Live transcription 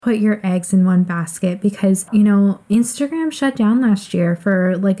put your eggs in one basket because, Instagram shut down last year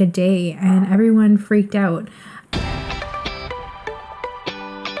for like a day and everyone freaked out.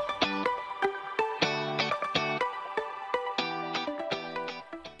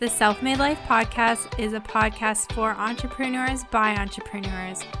 The Self-Made Life Podcast is a podcast for entrepreneurs by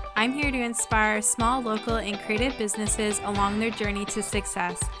entrepreneurs. I'm here to inspire small, local, and creative businesses along their journey to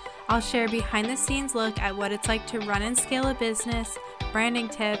success. I'll share behind-the-scenes look at what it's like to run and scale a business, branding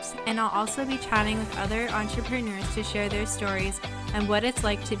tips, and I'll also be chatting with other entrepreneurs to share their stories and what it's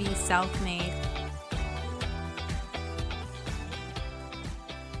like to be self-made.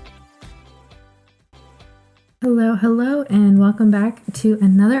 Hello, and welcome back to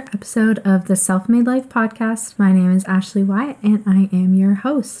another episode of the Self-Made Life Podcast. My name is Ashley Wyatt, and I am your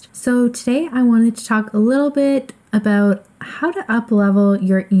host. So today I wanted to talk a little bit about how to up-level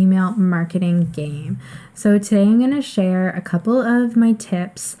your email marketing game. So today I'm going to share a couple of my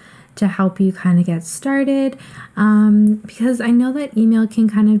tips to help you kind of get started, because I know that email can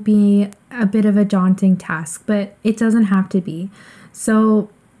kind of be a bit of a daunting task, but it doesn't have to be. So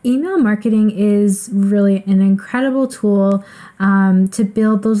email marketing is really an incredible tool to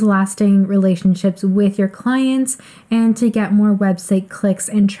build those lasting relationships with your clients and to get more website clicks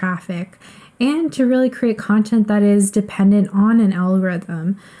and traffic and to really create content that is dependent on an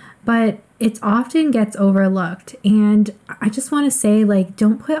algorithm. But it often gets overlooked. And I just want to say,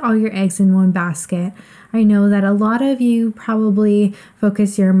 don't put all your eggs in one basket. I know that a lot of you probably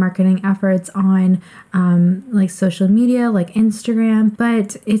focus your marketing efforts on social media, like Instagram,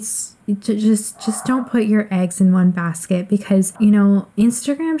 but it's just don't put your eggs in one basket because,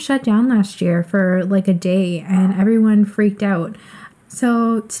 Instagram shut down last year for like a day and everyone freaked out.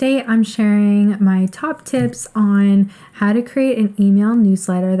 So today I'm sharing my top tips on how to create an email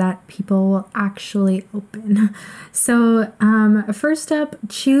newsletter that people will actually open. So first up,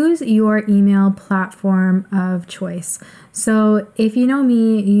 choose your email platform of choice. So if you know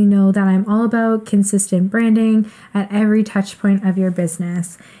me, you know that I'm all about consistent branding at every touch point of your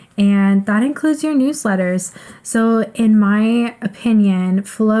business. And that includes your newsletters. So in my opinion,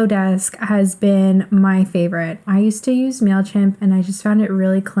 Flowdesk has been my favorite. I used to use MailChimp and I just found it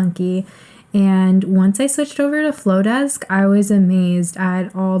really clunky. And once I switched over to Flowdesk, I was amazed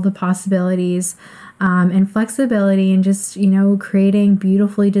at all the possibilities and flexibility and just, creating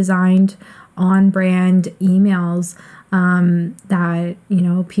beautifully designed on-brand emails that,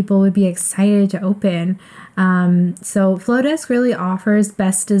 people would be excited to open. So Flowdesk really offers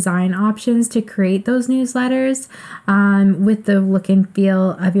best design options to create those newsletters with the look and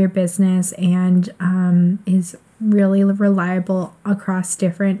feel of your business and is really reliable across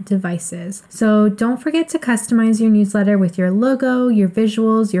different devices. So don't forget to customize your newsletter with your logo, your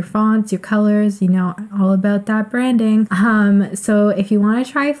visuals, your fonts, your colors, all about that branding. So if you want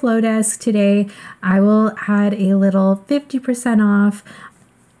to try Flowdesk today, I will add a little 50% off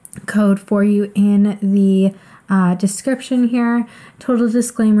code for you in the description here. Total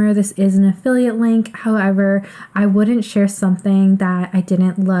disclaimer, this is an affiliate link. However, I wouldn't share something that I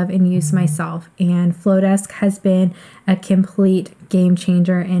didn't love and use myself. And Flowdesk has been a complete game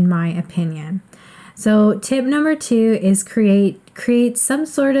changer in my opinion. So tip number 2 is create some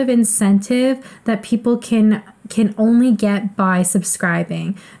sort of incentive that people can only get by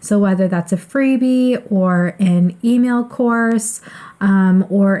subscribing. So whether that's a freebie or an email course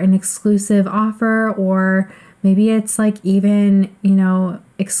or an exclusive offer, or maybe it's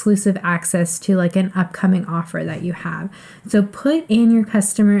exclusive access to an upcoming offer that you have. So put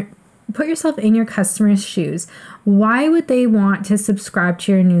yourself in your customer's shoes. Why would they want to subscribe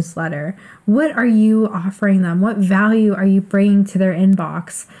to your newsletter? What are you offering them? What value are you bringing to their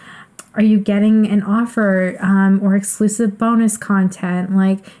inbox? Are you getting an offer or exclusive bonus content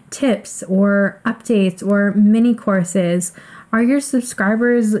like tips or updates or mini courses? Are your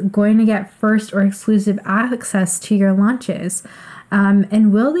subscribers going to get first or exclusive access to your launches?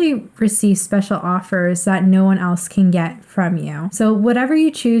 And will they receive special offers that no one else can get from you? So whatever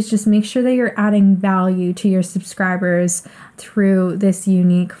you choose, just make sure that you're adding value to your subscribers through this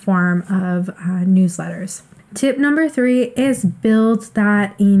unique form of newsletters. Tip number 3 is build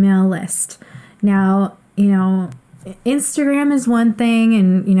that email list. Now, Instagram is one thing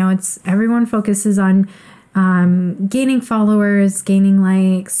and, it's everyone focuses on gaining followers, gaining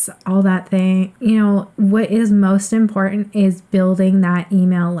likes, all that thing. What is most important is building that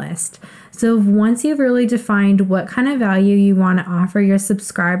email list. So once you've really defined what kind of value you want to offer your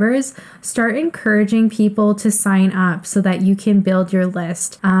subscribers, start encouraging people to sign up so that you can build your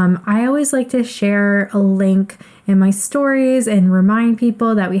list. I always like to share a link in my stories and remind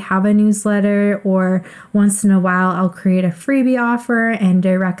people that we have a newsletter, or once in a while I'll create a freebie offer and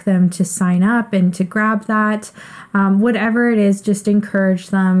direct them to sign up and to grab that. Whatever it is, just encourage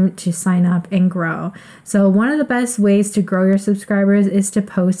them to sign up and grow. So one of the best ways to grow your subscribers is to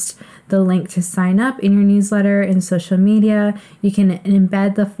post the link to sign up in your newsletter in social media. You can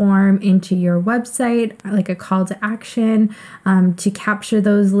embed the form into your website, like a call to action, to capture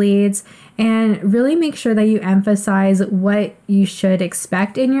those leads, and really make sure that you emphasize what you should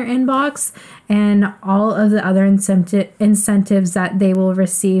expect in your inbox and all of the other incentives that they will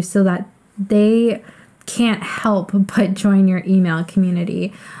receive, so that they can't help but join your email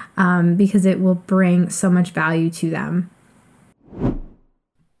community, because it will bring so much value to them.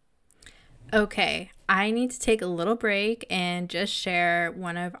 Okay, I need to take a little break and just share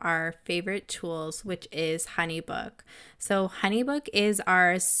one of our favorite tools, which is HoneyBook. So HoneyBook is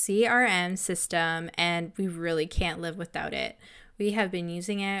our CRM system, and we really can't live without it. We have been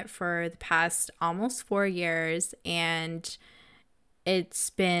using it for the past almost 4 years, and it's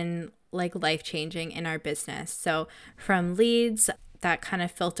been like life-changing in our business. So from leads that kind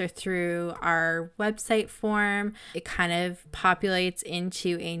of filter through our website form, it kind of populates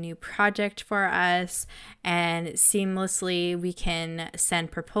into a new project for us, and seamlessly we can send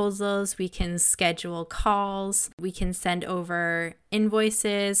proposals, we can schedule calls, we can send over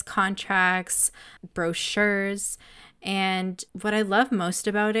invoices, contracts, brochures. And what I love most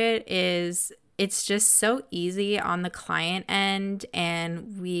about it is it's just so easy on the client end,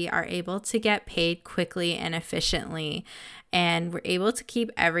 and we are able to get paid quickly and efficiently. And we're able to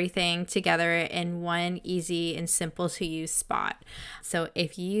keep everything together in one easy and simple to use spot. So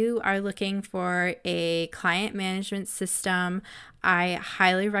if you are looking for a client management system, I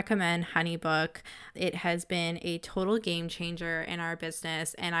highly recommend HoneyBook. It has been a total game changer in our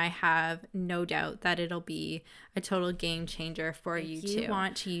business, and I have no doubt that it'll be a total game changer for you too. If you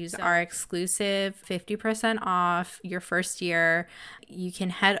want to use our exclusive 50% off your first year, you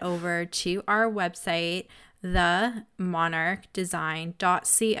can head over to our website,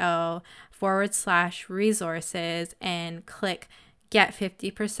 themonarchdesign.co/resources, and click Get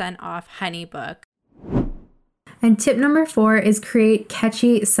 50% off HoneyBook. And tip number 4 is create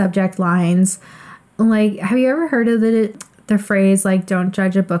catchy subject lines. Like, have you ever heard of the phrase, like, don't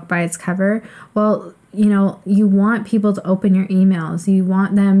judge a book by its cover? Well, you want people to open your emails. You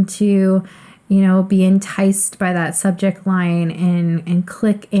want them to, be enticed by that subject line and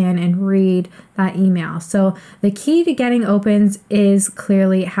click in and read that email. So the key to getting opens is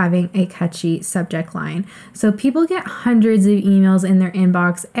clearly having a catchy subject line. So people get hundreds of emails in their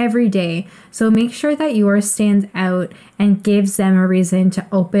inbox every day. So make sure that yours stands out and gives them a reason to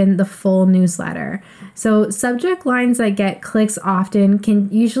open the full newsletter. So subject lines that get clicks often can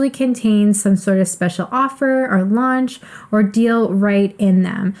usually contain some sort of special offer or launch or deal right in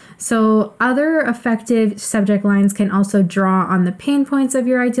them. So other effective subject lines can also draw on the pain points of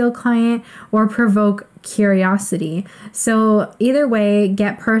your ideal client or provoke curiosity. So either way,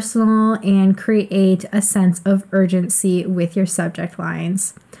 get personal and create a sense of urgency with your subject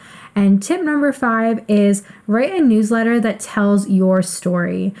lines. And tip number 5 is write a newsletter that tells your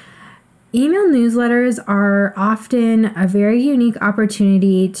story. Email newsletters are often a very unique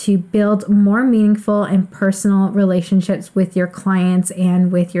opportunity to build more meaningful and personal relationships with your clients and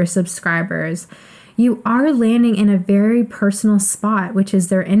with your subscribers. You are landing in a very personal spot, which is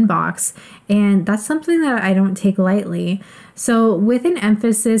their inbox, and that's something that I don't take lightly. So with an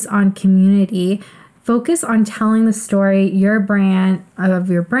emphasis on community, focus on telling the story of your brand,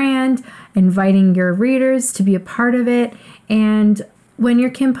 inviting your readers to be a part of it, and when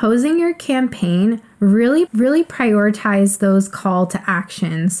you're composing your campaign, really prioritize those call to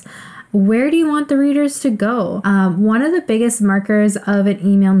actions. Where do you want the readers to go? One of the biggest markers of an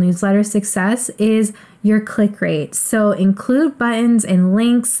email newsletter success is your click rate. So include buttons and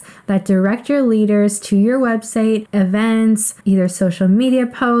links that direct your readers to your website, events, either social media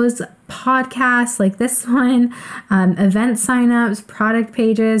posts, podcasts like this one, event signups, product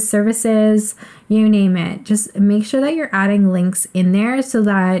pages, services, you name it. Just make sure that you're adding links in there so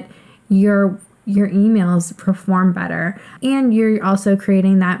that your emails perform better. And you're also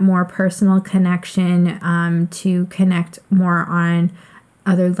creating that more personal connection to connect more on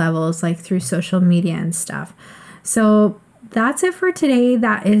other levels, like through social media and stuff. So that's it for today.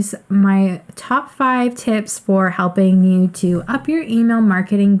 That is my top 5 tips for helping you to up your email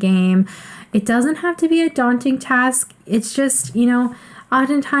marketing game. It doesn't have to be a daunting task. It's just,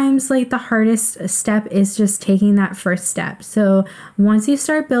 oftentimes like the hardest step is just taking that first step. So once you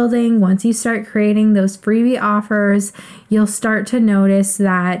start building, once you start creating those freebie offers, you'll start to notice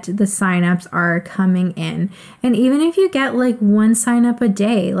that the signups are coming in. And even if you get like one sign up a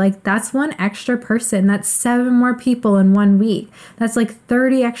day, like that's one extra person. That's 7 more people in 1 week. That's like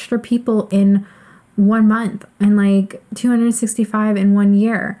 30 extra people in 1 month, and like 265 in 1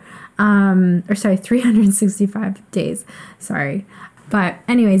 year. 365 days. Sorry. But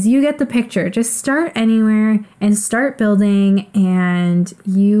anyways, you get the picture. Just start anywhere and start building, and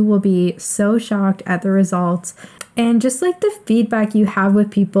you will be so shocked at the results. And just like the feedback you have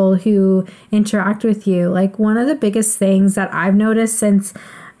with people who interact with you. Like one of the biggest things that I've noticed since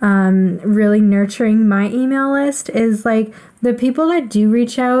really nurturing my email list is like the people that do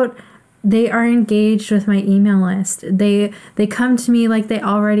reach out, they are engaged with my email list. They come to me like they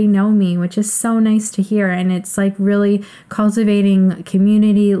already know me, which is so nice to hear. And it's like really cultivating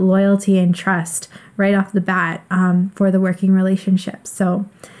community, loyalty, and trust right off the bat for the working relationship. So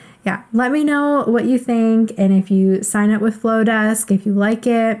yeah, let me know what you think. And if you sign up with Flowdesk, if you like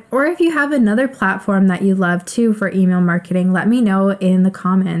it, or if you have another platform that you love too for email marketing, let me know in the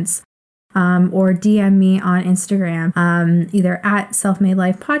comments. Or DM me on Instagram, either at Self-Made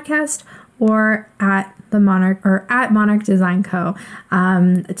Life Podcast or at Monarch Design Co.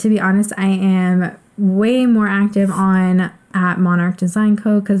 To be honest, I am way more active on at Monarch Design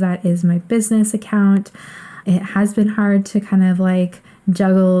Co. because that is my business account. It has been hard to kind of like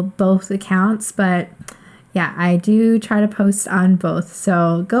juggle both accounts, but yeah, I do try to post on both.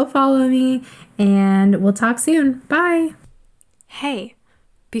 So go follow me and we'll talk soon. Bye. Hey.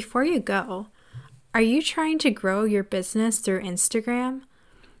 Before you go, are you trying to grow your business through Instagram?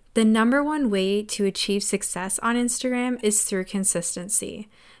 The number one way to achieve success on Instagram is through consistency.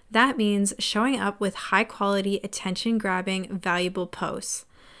 That means showing up with high quality, attention-grabbing, valuable posts.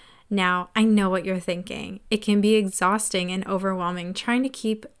 Now, I know what you're thinking. It can be exhausting and overwhelming trying to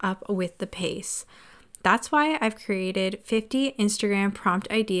keep up with the pace. That's why I've created 50 Instagram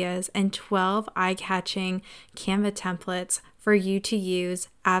prompt ideas and 12 eye-catching Canva templates for you to use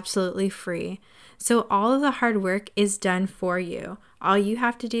absolutely free. So all of the hard work is done for you. All you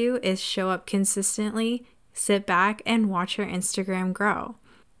have to do is show up consistently, sit back, and watch your Instagram grow.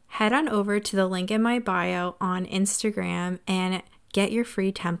 Head on over to the link in my bio on Instagram and get your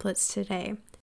free templates today.